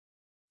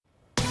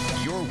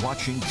You're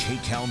watching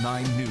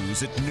KCAL-9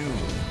 News at noon.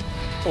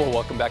 Well,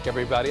 welcome back,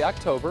 everybody.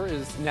 October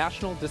is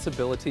National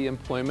Disability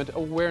Employment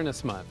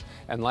Awareness Month,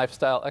 and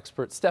lifestyle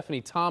expert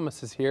Stephanie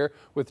Thomas is here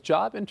with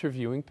job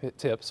interviewing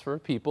tips for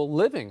people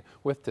living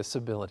with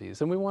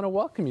disabilities. And we want to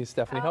welcome you,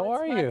 Stephanie. How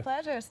are you? It's my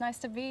pleasure. It's nice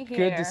to be here.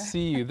 Good to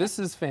see you. This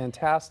is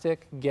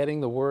fantastic,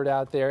 getting the word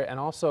out there and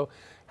also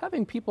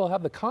having people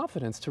have the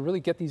confidence to really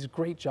get these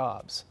great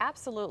jobs.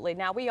 Absolutely.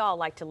 Now, we all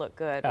like to look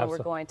good when we're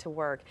going to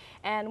work.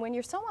 And when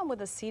you're someone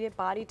with a seated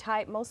body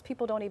type, most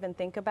people don't even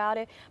think about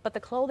it, but the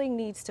clothing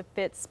needs to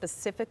fit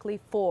specifically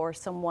for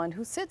someone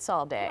who sits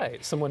all day.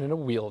 Right, someone in a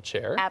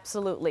wheelchair.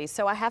 Absolutely.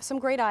 So I have some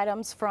great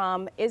items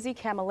from Izzy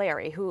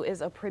Camilleri, who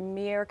is a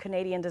premier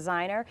Canadian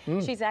designer.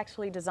 She's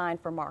actually designed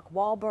for Mark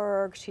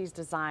Wahlberg. She's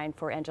designed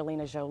for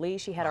Angelina Jolie.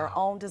 She had her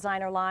own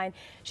designer line.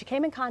 She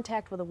came in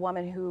contact with a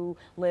woman who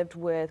lived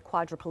with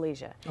quadriplegia.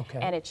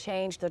 And it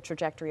changed the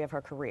trajectory of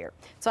her career.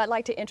 So I'd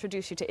like to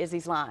introduce you to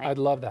Izzy's line. I'd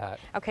love that.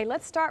 Okay,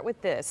 let's start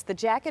with this. The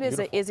jacket is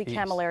an Izzy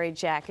Camilleri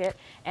jacket,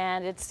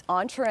 and it's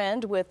on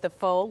trend with the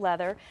faux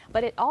leather,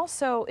 but it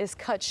also is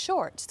cut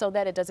short so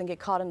that it doesn't get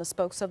caught in the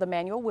spokes of the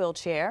manual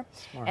wheelchair.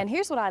 Smart. And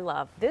here's what I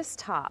love. This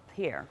top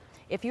here.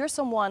 If you're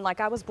someone, like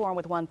I was born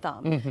with one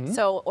thumb,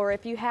 or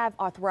if you have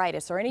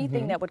arthritis or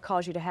anything that would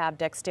cause you to have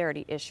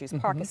dexterity issues,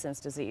 Parkinson's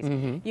disease,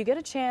 you get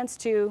a chance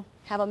to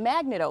have a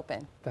magnet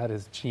open. That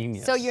is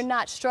genius. So you're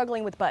not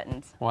struggling with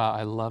buttons. Wow,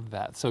 I love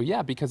that. So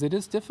yeah, because it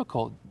is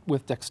difficult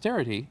with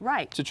dexterity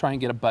to try and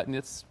get a button.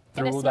 It's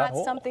through and it's that not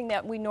hole. Something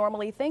that we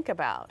normally think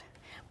about.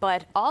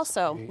 But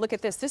also, look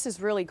at this. This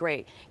is really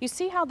great. You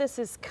see how this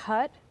is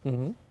cut?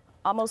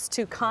 Almost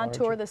to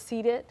contour the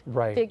seated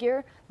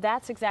figure.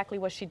 That's exactly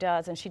what she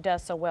does, and she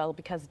does so well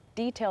because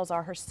details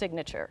are her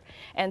signature.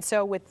 And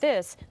so with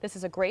this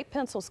is a great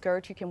pencil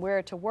skirt. You can wear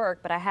it to work,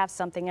 but I have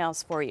something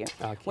else for you.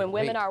 When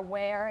women are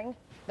wearing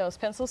those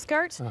pencil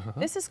skirts,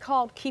 this is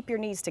called Keep Your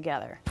Knees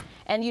Together.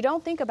 And you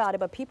don't think about it,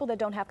 but people that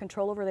don't have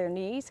control over their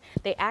knees,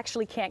 they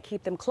actually can't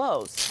keep them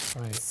closed.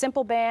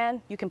 Simple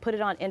band, you can put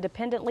it on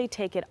independently,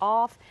 take it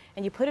off,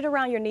 and you put it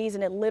around your knees,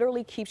 and it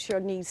literally keeps your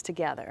knees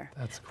together.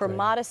 That's for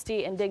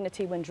modesty and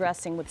dignity when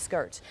dressing with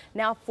skirts.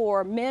 Now,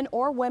 for men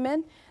or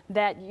women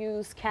that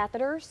use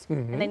catheters,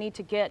 and they need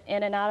to get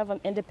in and out of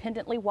them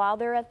independently while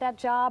they're at that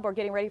job or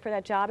getting ready for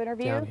that job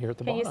interview. Down here at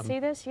the bottom. Can you see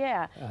this?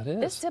 Yeah. That is.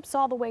 This zips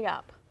all the way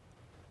up.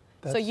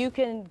 So you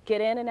can get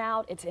in and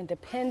out. It's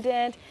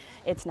independent.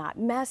 It's not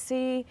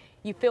messy.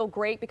 You feel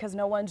great because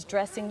no one's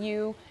dressing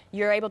you.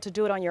 You're able to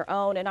do it on your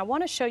own. And I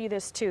want to show you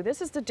this too.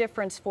 This is the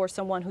difference for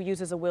someone who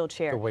uses a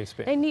wheelchair. The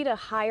waistband. They need a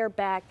higher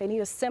back. They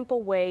need a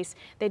simple waist.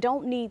 They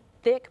don't need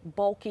thick,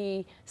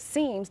 bulky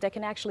seams that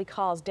can actually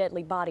cause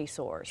deadly body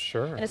sores.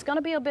 Sure. And it's going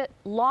to be a bit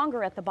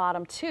longer at the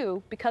bottom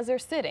too because they're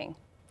sitting.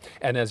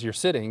 And as you're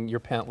sitting, your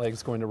pant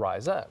leg's going to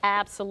rise up.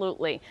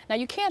 Absolutely. Now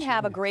you can't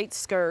have a great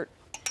skirt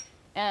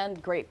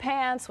and great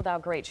pants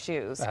without great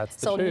shoes.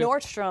 So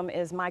Nordstrom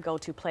is my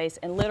go-to place,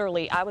 and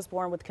literally I was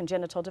born with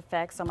congenital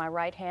defects on my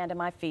right hand and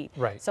my feet.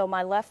 So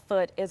my left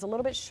foot is a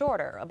little bit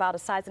shorter, about a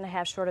size and a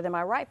half shorter than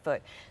my right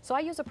foot. So I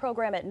use a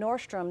program at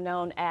Nordstrom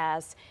known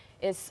as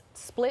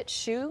split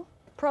shoe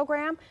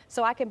program.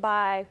 So I can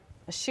buy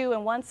a shoe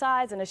in one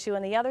size and a shoe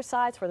in the other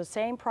size for the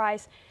same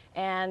price,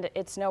 and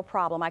it's no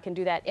problem. I can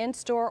do that in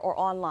store or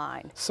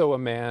online. So a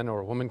man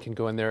or a woman can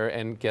go in there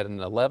and get an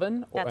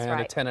 11 and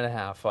a 10 and a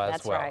half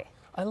as well. Right.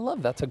 I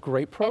love that's a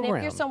great program. And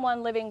if you're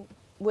someone living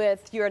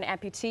with, you're an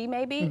amputee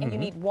maybe, and you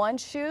need one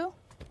shoe,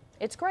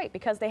 it's great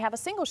because they have a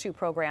single shoe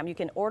program. You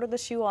can order the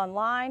shoe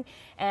online,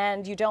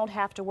 and you don't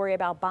have to worry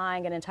about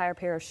buying an entire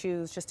pair of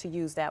shoes just to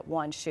use that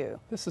one shoe.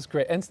 This is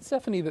great. And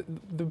Stephanie,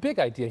 the big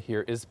idea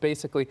here is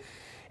basically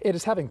it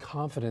is having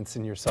confidence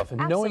in yourself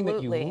and knowing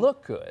that you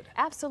look good.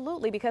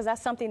 Absolutely, because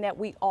that's something that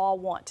we all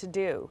want to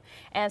do.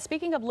 And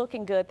speaking of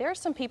looking good, there are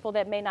some people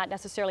that may not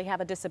necessarily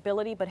have a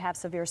disability but have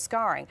severe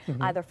scarring,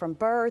 either from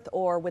birth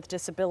or with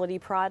disability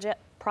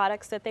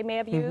products that they may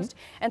have used.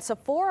 And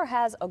Sephora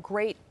has a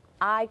great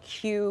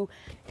IQ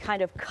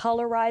kind of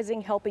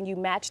colorizing, helping you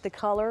match the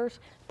colors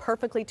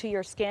perfectly to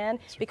your skin.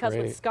 Because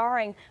with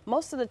scarring,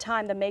 most of the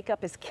time the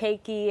makeup is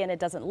cakey and it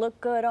doesn't look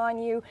good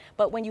on you.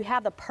 But when you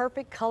have the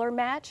perfect color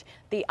match,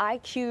 the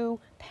IQ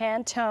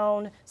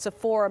Pantone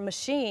Sephora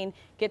machine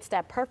gets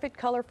that perfect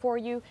color for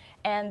you,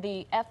 and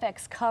the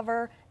FX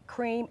Cover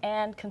cream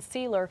and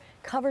concealer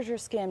covers your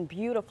skin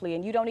beautifully,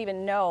 and you don't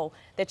even know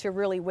that you're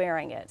really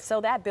wearing it.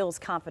 So that builds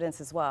confidence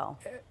as well.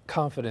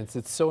 Confidence,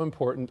 it's so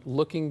important.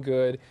 Looking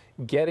good,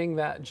 getting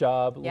that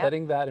job,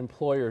 letting that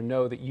employer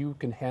know that you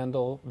can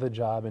handle the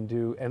job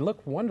and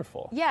look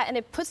wonderful. Yeah, and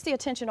it puts the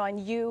attention on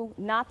you,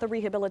 not the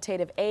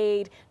rehabilitative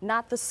aid,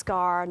 not the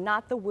scar,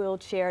 not the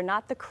wheelchair,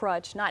 not the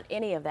crutch, not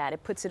any of that.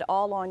 It puts it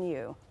all on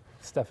you.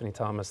 Stephanie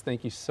Thomas,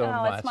 thank you so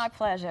much. It's my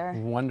pleasure.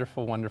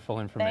 Wonderful,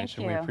 wonderful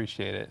information. We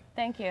appreciate it.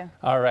 Thank you.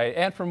 All right,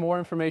 and for more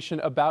information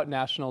about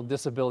National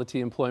Disability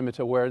Employment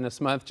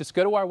Awareness Month, just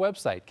go to our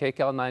website,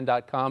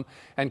 KCAL9.com,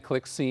 and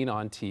click Seen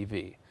on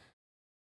TV.